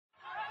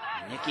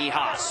Nicole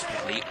Hosp,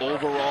 the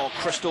overall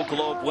Crystal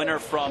Globe winner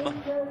from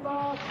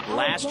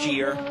last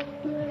year.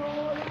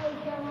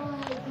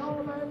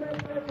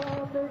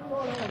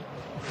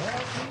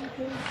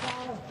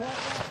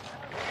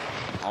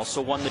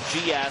 Also won the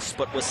GS,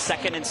 but was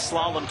second in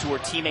slalom to her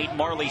teammate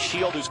Marley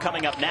Shield, who's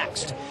coming up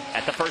next.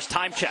 At the first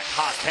time check,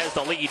 Hosp has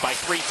the lead by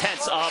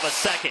 0.3 of a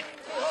second.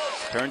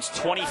 Turns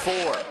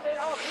 24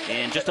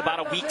 in just about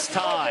a week's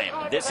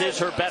time. This is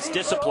her best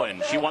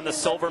discipline. She won the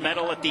silver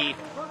medal at the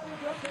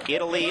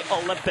Italy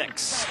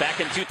Olympics back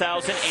in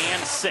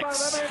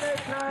 2006.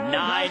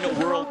 9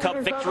 World Cup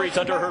victories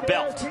under her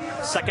belt.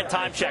 Second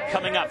time check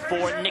coming up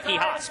for Nicole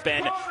Hosp,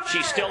 and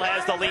she still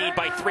has the lead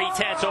by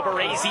 0.3 over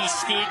AZ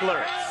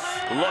Stiegler.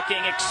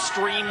 Looking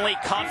extremely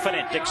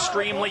confident,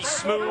 extremely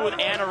smooth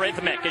and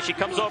rhythmic as she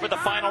comes over the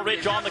final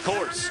ridge on the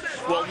course.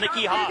 Will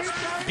Nicole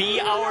Hosp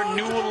be our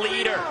new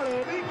leader?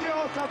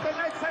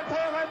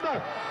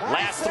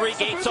 Last 3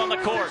 gates on the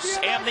course,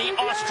 and the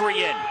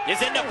Austrian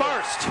is into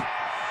first.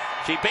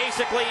 She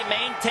basically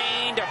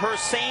maintained her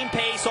same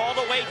pace all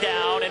the way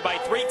down, and by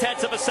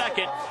 0.3 of a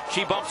second,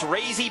 she bumps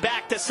Razy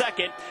back to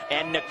second,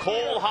 and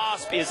Nicole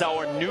Hosp is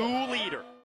our new leader.